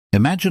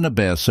Imagine a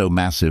bear so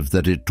massive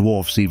that it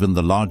dwarfs even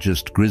the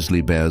largest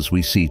grizzly bears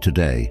we see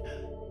today.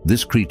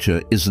 This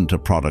creature isn't a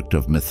product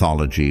of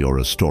mythology or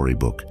a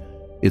storybook.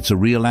 It's a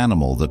real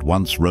animal that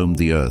once roamed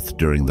the earth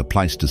during the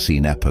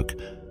Pleistocene epoch,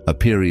 a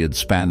period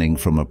spanning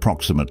from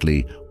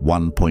approximately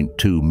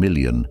 1.2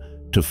 million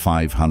to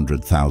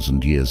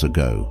 500,000 years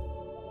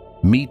ago.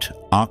 Meet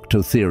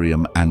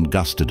Arctotherium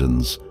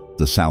Angustidens,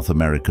 the South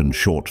American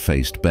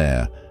short-faced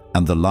bear,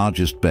 and the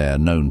largest bear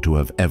known to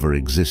have ever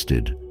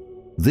existed.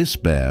 This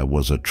bear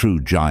was a true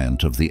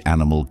giant of the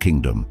animal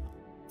kingdom.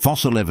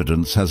 Fossil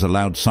evidence has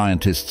allowed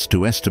scientists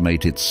to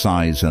estimate its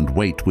size and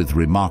weight with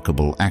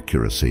remarkable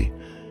accuracy.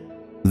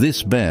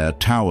 This bear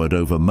towered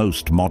over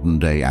most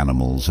modern-day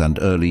animals and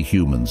early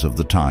humans of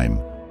the time.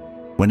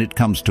 When it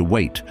comes to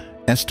weight,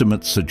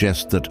 estimates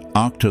suggest that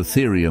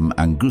Arctotherium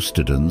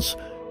Angustidens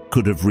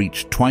could have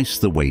reached twice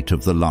the weight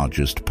of the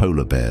largest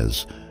polar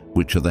bears,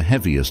 which are the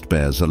heaviest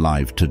bears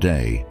alive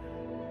today.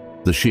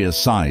 The sheer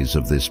size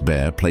of this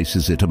bear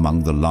places it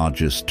among the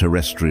largest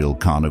terrestrial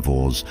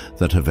carnivores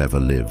that have ever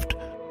lived.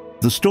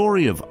 The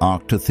story of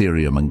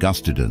Arctotherium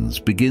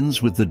Angustidens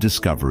begins with the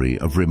discovery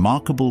of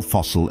remarkable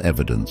fossil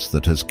evidence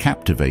that has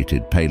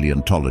captivated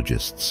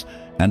paleontologists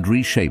and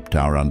reshaped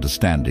our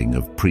understanding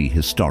of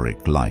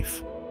prehistoric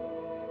life.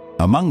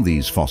 Among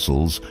these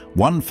fossils,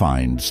 one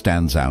find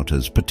stands out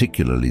as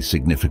particularly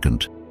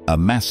significant: a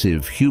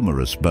massive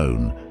humerus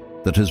bone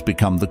that has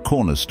become the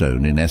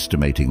cornerstone in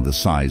estimating the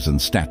size and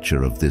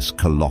stature of this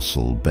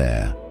colossal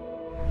bear.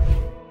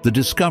 The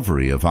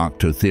discovery of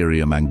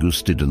Arctotherium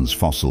Angustidens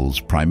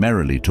fossils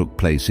primarily took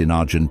place in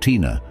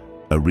Argentina,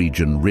 a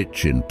region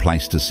rich in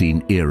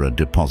Pleistocene-era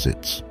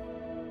deposits.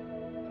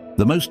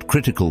 The most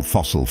critical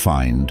fossil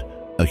find,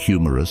 a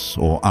humerus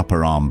or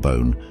upper arm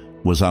bone,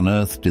 was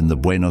unearthed in the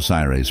Buenos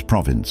Aires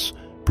province,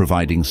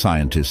 providing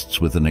scientists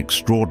with an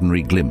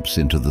extraordinary glimpse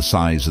into the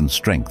size and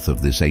strength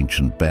of this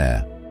ancient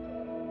bear.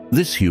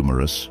 This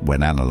humerus,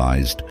 when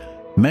analyzed,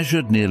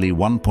 measured nearly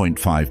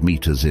 1.5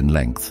 meters in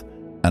length,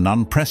 an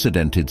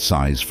unprecedented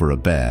size for a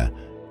bear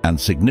and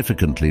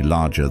significantly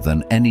larger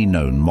than any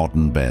known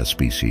modern bear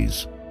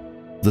species.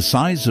 The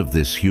size of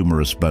this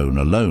humerus bone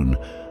alone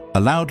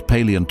allowed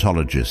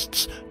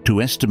paleontologists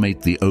to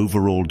estimate the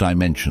overall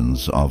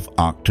dimensions of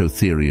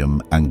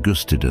Arctotherium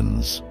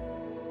Angustidens.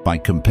 By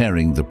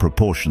comparing the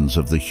proportions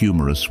of the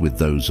humerus with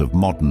those of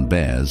modern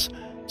bears,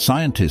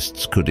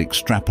 scientists could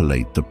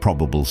extrapolate the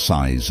probable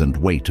size and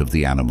weight of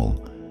the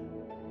animal.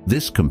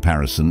 This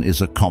comparison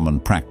is a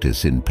common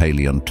practice in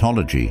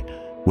paleontology,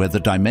 where the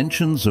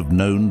dimensions of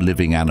known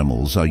living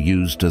animals are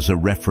used as a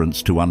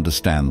reference to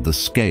understand the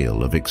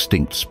scale of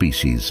extinct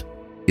species.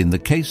 In the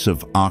case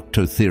of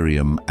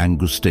Arctotherium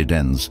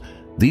Angustidens,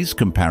 these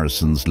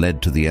comparisons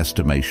led to the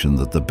estimation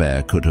that the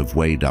bear could have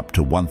weighed up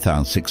to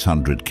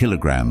 1,600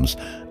 kilograms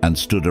and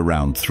stood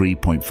around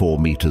 3.4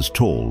 meters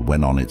tall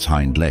when on its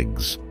hind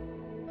legs.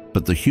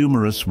 But the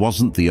humerus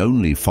wasn't the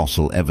only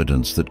fossil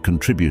evidence that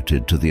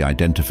contributed to the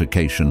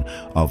identification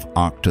of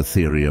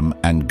Arctotherium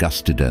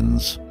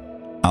Angustidens.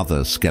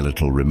 Other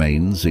skeletal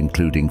remains,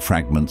 including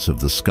fragments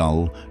of the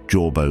skull,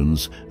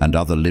 jawbones, and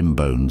other limb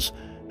bones,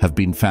 have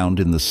been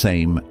found in the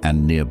same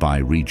and nearby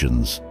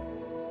regions.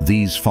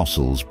 These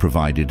fossils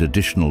provided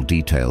additional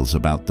details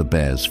about the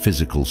bear's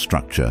physical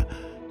structure,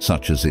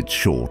 such as its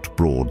short,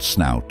 broad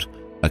snout,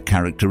 a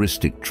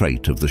characteristic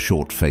trait of the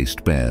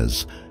short-faced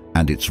bears,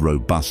 and its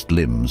robust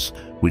limbs,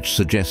 which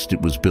suggest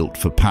it was built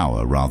for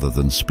power rather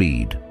than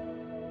speed.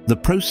 The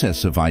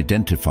process of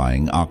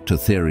identifying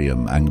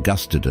Arctotherium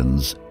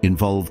Angustidens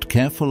involved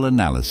careful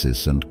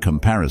analysis and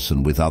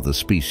comparison with other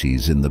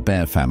species in the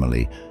bear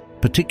family,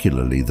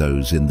 particularly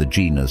those in the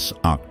genus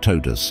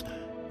Arctotherium,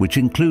 which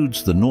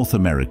includes the North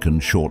American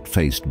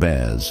short-faced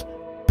bears.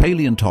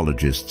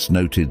 Paleontologists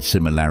noted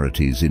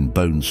similarities in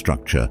bone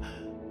structure,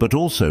 but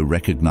also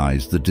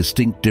recognized the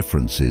distinct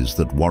differences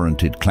that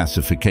warranted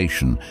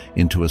classification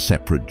into a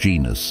separate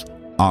genus,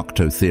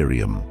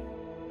 Arctotherium.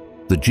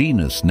 The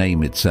genus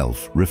name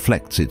itself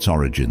reflects its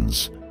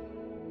origins.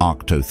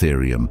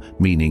 Arctotherium,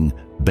 meaning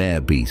bear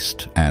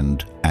beast,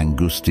 and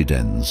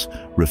Angustidens,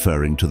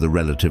 referring to the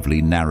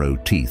relatively narrow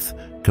teeth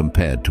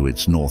compared to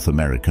its North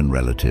American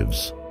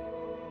relatives.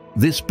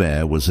 This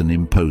bear was an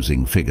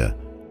imposing figure,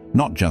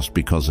 not just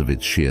because of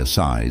its sheer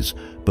size,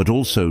 but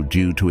also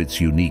due to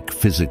its unique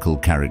physical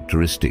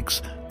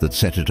characteristics that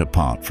set it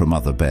apart from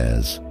other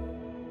bears.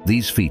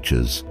 These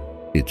features,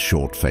 its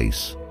short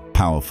face,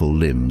 powerful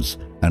limbs,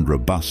 and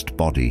robust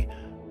body,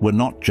 were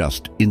not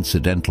just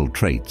incidental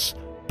traits,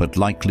 but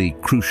likely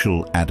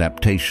crucial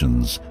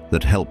adaptations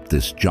that helped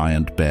this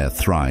giant bear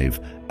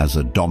thrive as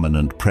a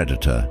dominant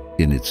predator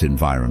in its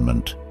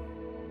environment.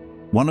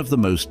 One of the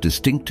most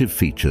distinctive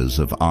features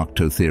of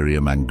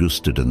Arctotherium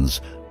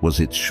Angustidens was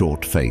its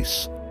short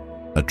face,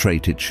 a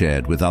trait it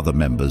shared with other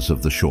members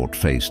of the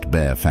short-faced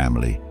bear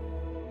family.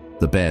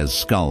 The bear's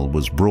skull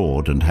was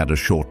broad and had a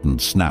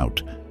shortened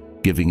snout,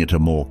 giving it a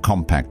more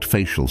compact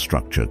facial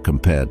structure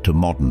compared to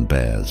modern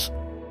bears.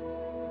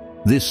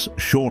 This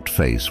short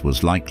face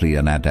was likely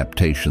an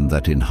adaptation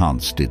that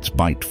enhanced its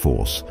bite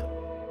force.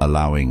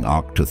 allowing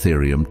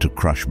Arctotherium to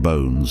crush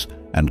bones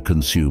and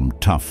consume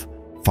tough,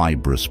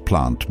 fibrous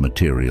plant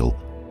material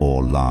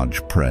or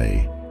large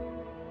prey.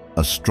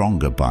 A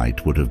stronger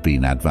bite would have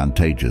been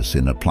advantageous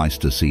in a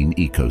Pleistocene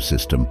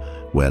ecosystem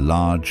where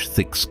large,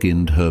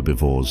 thick-skinned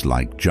herbivores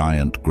like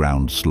giant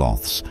ground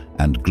sloths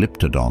and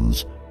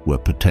glyptodons were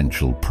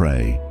potential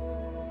prey.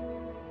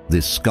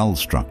 This skull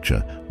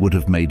structure would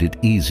have made it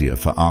easier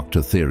for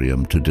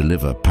Arctotherium to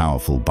deliver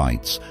powerful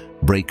bites,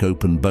 break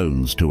open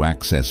bones to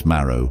access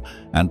marrow,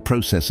 and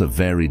process a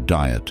varied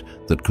diet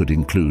that could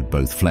include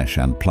both flesh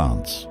and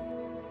plants.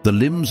 The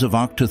limbs of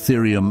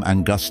Arctotherium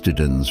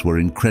Angustidens were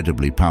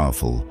incredibly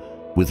powerful,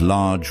 with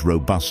large,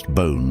 robust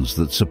bones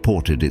that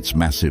supported its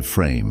massive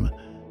frame.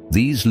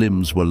 These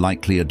limbs were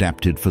likely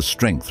adapted for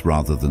strength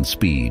rather than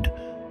speed,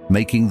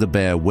 making the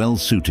bear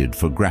well-suited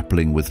for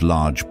grappling with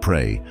large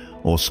prey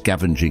or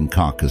scavenging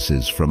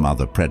carcasses from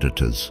other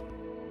predators.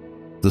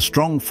 The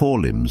strong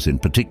forelimbs, in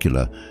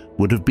particular,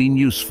 would have been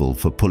useful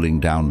for pulling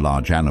down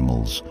large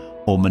animals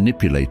or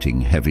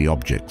manipulating heavy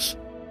objects.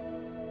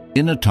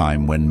 In a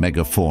time when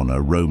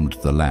megafauna roamed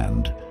the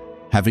land,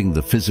 having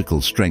the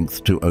physical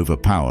strength to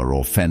overpower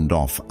or fend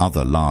off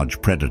other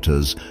large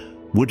predators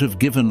would have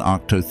given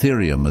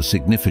Arctotherium a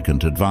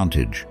significant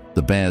advantage.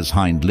 The bear's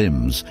hind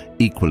limbs,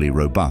 equally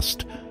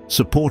robust,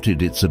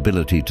 supported its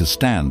ability to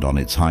stand on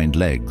its hind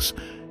legs,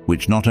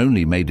 which not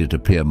only made it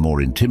appear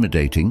more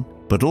intimidating,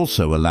 but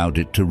also allowed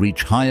it to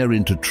reach higher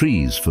into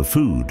trees for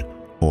food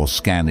or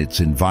scan its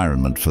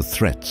environment for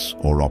threats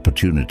or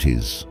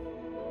opportunities.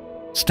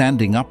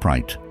 Standing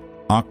upright,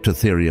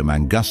 Arctotherium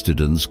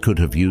Angustidens could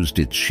have used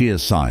its sheer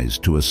size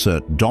to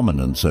assert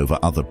dominance over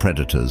other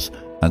predators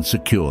and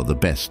secure the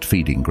best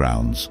feeding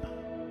grounds.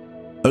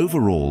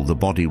 Overall, the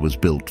body was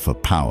built for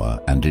power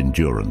and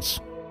endurance.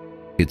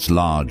 Its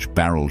large,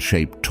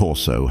 barrel-shaped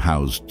torso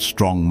housed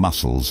strong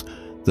muscles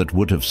that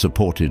would have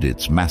supported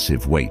its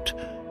massive weight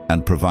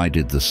and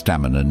provided the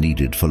stamina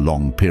needed for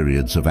long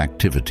periods of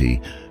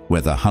activity,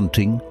 whether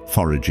hunting,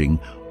 foraging,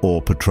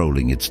 or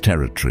patrolling its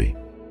territory.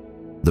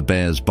 The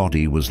bear's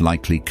body was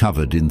likely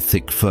covered in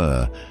thick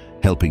fur,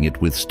 helping it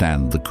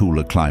withstand the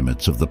cooler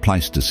climates of the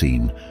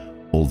Pleistocene,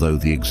 although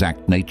the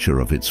exact nature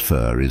of its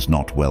fur is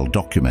not well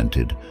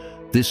documented.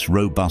 This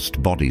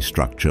robust body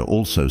structure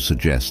also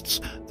suggests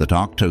that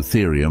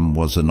Arctotherium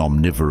was an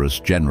omnivorous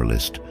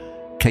generalist,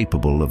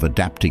 capable of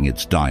adapting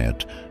its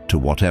diet to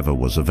whatever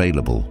was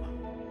available.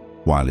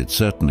 While it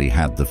certainly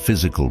had the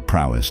physical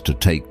prowess to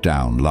take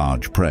down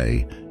large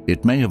prey,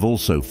 it may have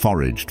also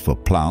foraged for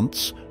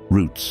plants,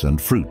 roots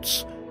and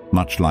fruits,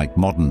 much like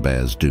modern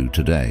bears do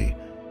today.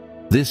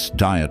 This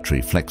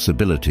dietary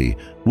flexibility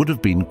would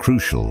have been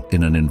crucial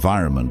in an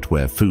environment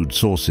where food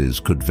sources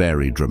could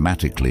vary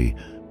dramatically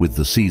with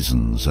the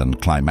seasons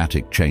and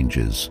climatic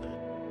changes.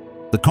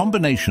 The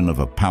combination of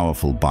a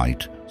powerful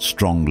bite,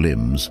 strong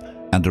limbs,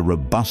 and a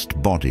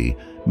robust body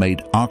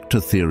made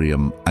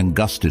Arctotherium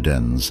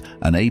Angustidens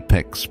an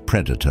apex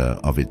predator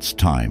of its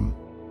time.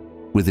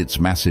 With its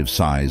massive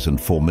size and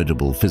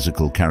formidable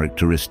physical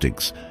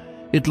characteristics,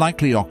 it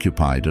likely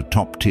occupied a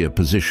top-tier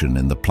position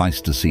in the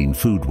Pleistocene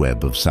food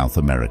web of South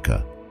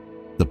America.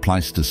 The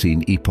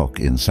Pleistocene epoch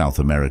in South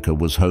America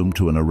was home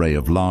to an array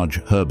of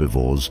large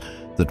herbivores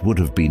that would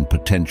have been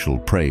potential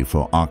prey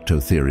for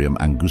Arctotherium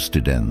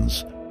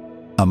Angustidens.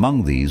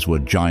 Among these were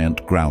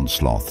giant ground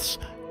sloths,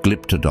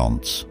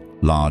 glyptodonts,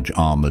 large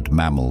armored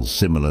mammals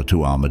similar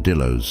to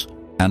armadillos,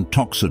 and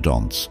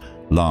toxodonts,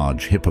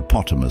 large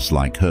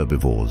hippopotamus-like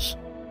herbivores.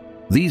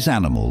 These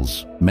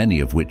animals,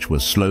 many of which were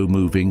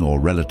slow-moving or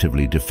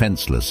relatively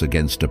defenseless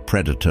against a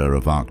predator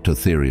of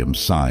Arctotherium's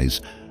size,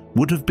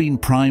 would have been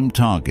prime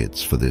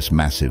targets for this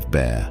massive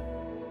bear.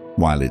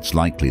 While it's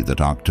likely that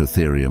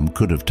Arctotherium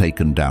could have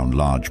taken down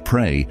large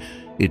prey,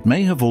 it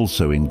may have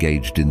also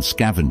engaged in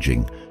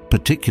scavenging,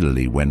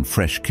 particularly when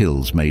fresh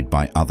kills made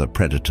by other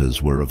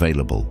predators were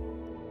available.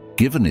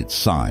 Given its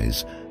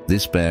size,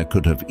 this bear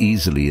could have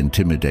easily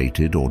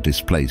intimidated or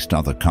displaced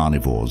other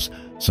carnivores,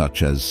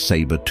 such as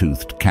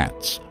saber-toothed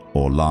cats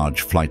or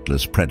large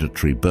flightless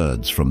predatory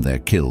birds from their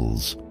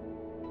kills.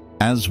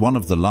 As one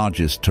of the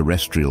largest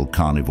terrestrial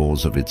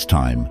carnivores of its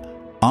time,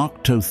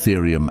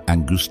 Arctotherium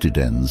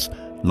Angustidens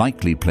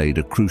likely played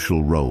a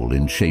crucial role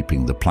in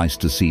shaping the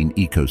Pleistocene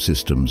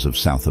ecosystems of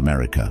South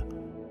America.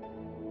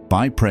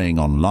 By preying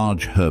on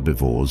large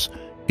herbivores,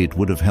 it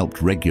would have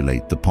helped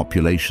regulate the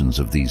populations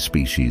of these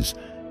species,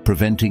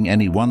 preventing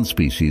any one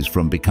species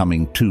from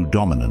becoming too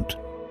dominant.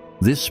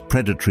 This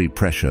predatory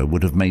pressure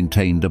would have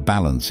maintained a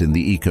balance in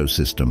the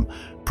ecosystem,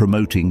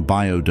 promoting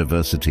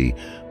biodiversity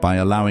by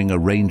allowing a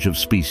range of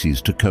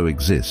species to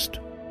coexist.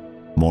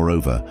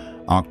 Moreover,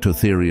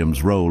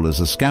 Arctotherium's role as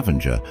a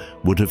scavenger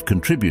would have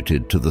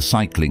contributed to the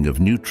cycling of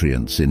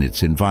nutrients in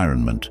its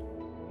environment.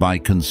 By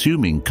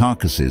consuming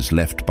carcasses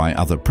left by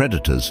other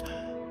predators,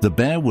 the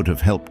bear would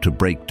have helped to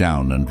break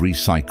down and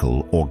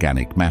recycle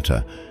organic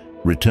matter,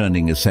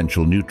 returning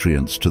essential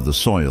nutrients to the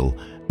soil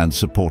and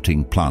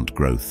supporting plant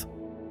growth.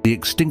 The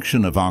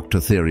extinction of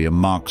Arctotherium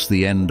marks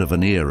the end of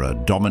an era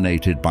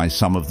dominated by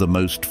some of the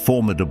most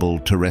formidable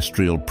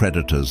terrestrial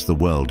predators the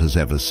world has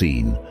ever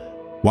seen.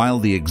 While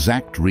the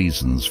exact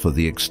reasons for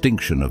the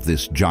extinction of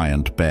this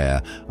giant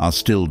bear are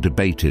still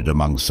debated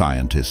among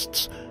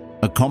scientists,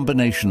 a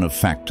combination of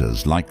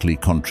factors likely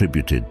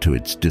contributed to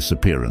its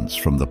disappearance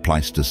from the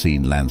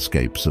Pleistocene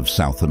landscapes of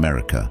South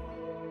America.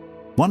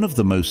 One of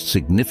the most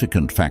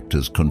significant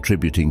factors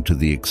contributing to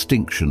the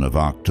extinction of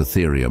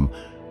Arctotherium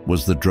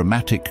was the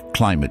dramatic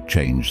climate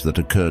change that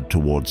occurred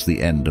towards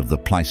the end of the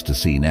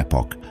Pleistocene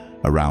epoch,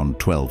 around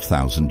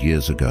 12,000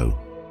 years ago.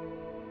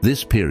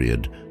 This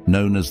period,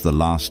 known as the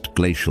last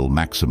glacial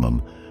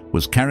maximum,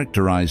 was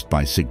characterized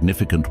by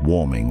significant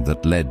warming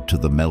that led to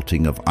the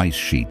melting of ice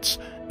sheets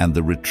and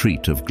the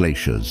retreat of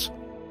glaciers.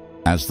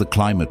 As the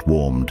climate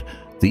warmed,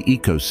 the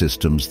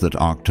ecosystems that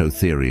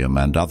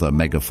Arctotherium and other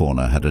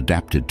megafauna had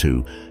adapted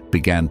to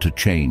began to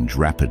change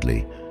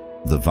rapidly.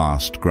 The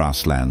vast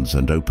grasslands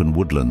and open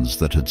woodlands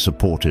that had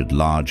supported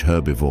large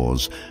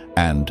herbivores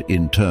and,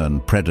 in turn,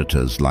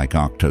 predators like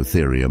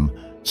Arctotherium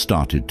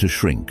started to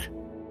shrink.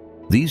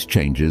 These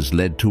changes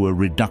led to a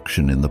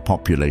reduction in the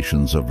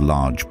populations of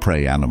large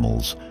prey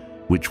animals,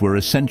 which were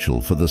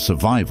essential for the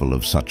survival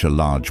of such a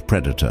large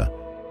predator.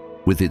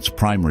 With its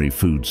primary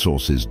food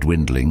sources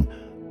dwindling,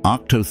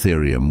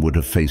 Arctotherium would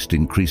have faced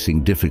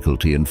increasing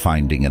difficulty in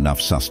finding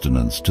enough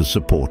sustenance to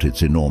support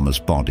its enormous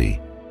body.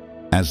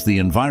 As the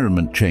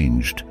environment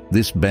changed,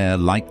 this bear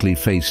likely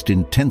faced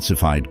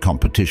intensified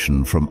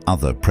competition from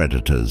other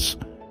predators.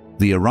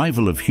 The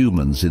arrival of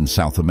humans in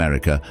South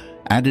America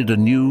added a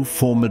new,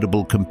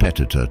 formidable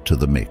competitor to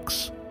the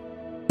mix.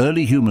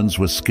 Early humans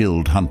were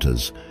skilled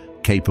hunters,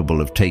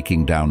 capable of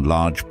taking down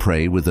large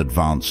prey with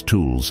advanced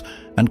tools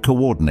and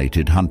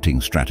coordinated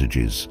hunting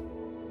strategies.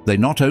 They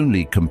not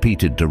only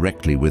competed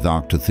directly with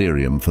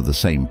Arctotherium for the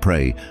same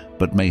prey,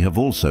 but may have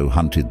also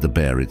hunted the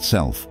bear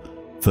itself,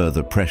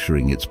 further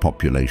pressuring its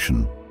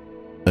population.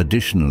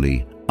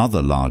 Additionally,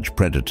 other large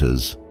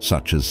predators,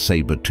 such as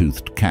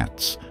saber-toothed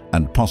cats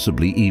and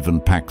possibly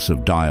even packs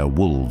of dire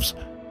wolves,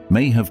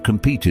 may have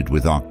competed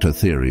with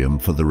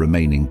Arctotherium for the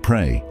remaining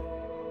prey.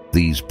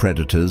 These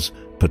predators,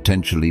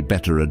 potentially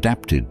better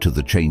adapted to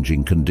the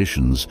changing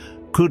conditions,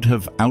 could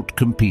have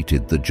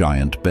outcompeted the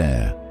giant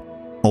bear.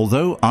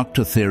 Although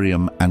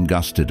Arctotherium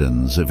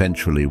Angustidens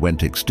eventually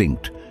went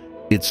extinct,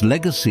 its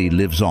legacy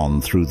lives on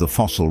through the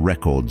fossil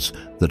records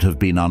that have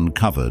been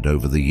uncovered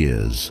over the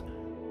years.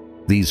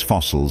 These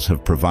fossils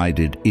have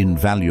provided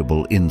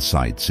invaluable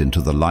insights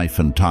into the life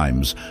and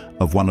times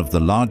of one of the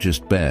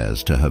largest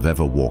bears to have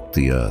ever walked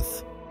the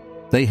earth.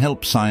 They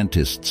help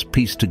scientists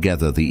piece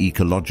together the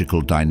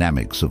ecological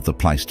dynamics of the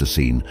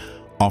Pleistocene,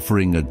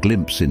 offering a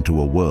glimpse into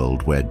a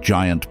world where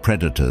giant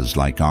predators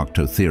like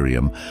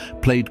Arctotherium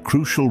played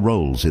crucial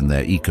roles in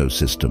their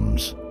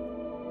ecosystems.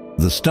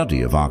 The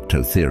study of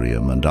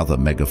Arctotherium and other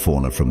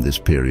megafauna from this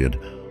period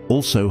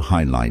also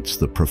highlights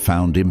the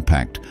profound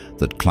impact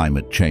that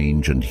climate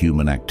change and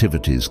human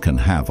activities can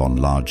have on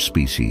large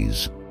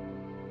species.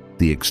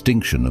 The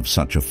extinction of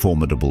such a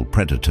formidable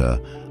predator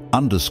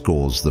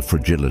underscores the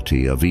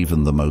fragility of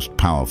even the most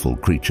powerful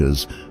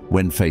creatures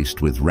when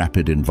faced with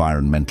rapid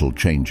environmental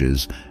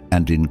changes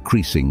and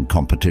increasing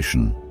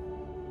competition.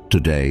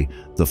 Today,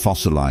 the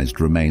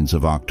fossilized remains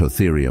of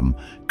Arctotherium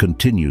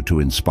continue to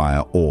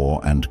inspire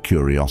awe and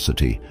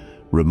curiosity,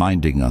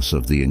 reminding us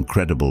of the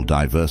incredible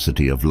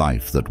diversity of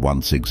life that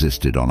once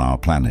existed on our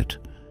planet.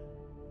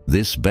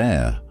 This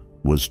bear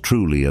was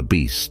truly a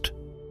beast,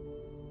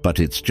 but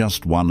it's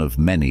just one of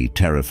many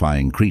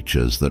terrifying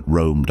creatures that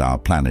roamed our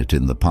planet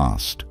in the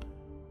past.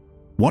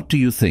 What do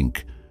you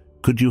think?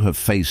 Could you have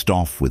faced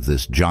off with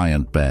this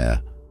giant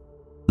bear?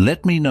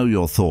 Let me know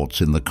your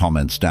thoughts in the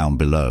comments down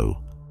below.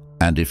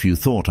 And if you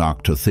thought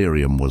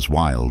Arctotherium was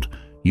wild,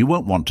 you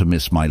won't want to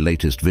miss my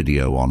latest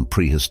video on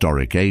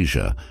prehistoric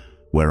Asia,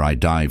 where I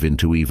dive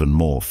into even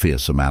more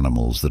fearsome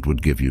animals that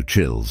would give you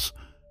chills.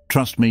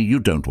 Trust me, you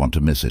don't want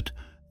to miss it.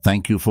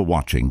 Thank you for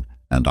watching,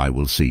 and I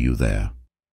will see you there.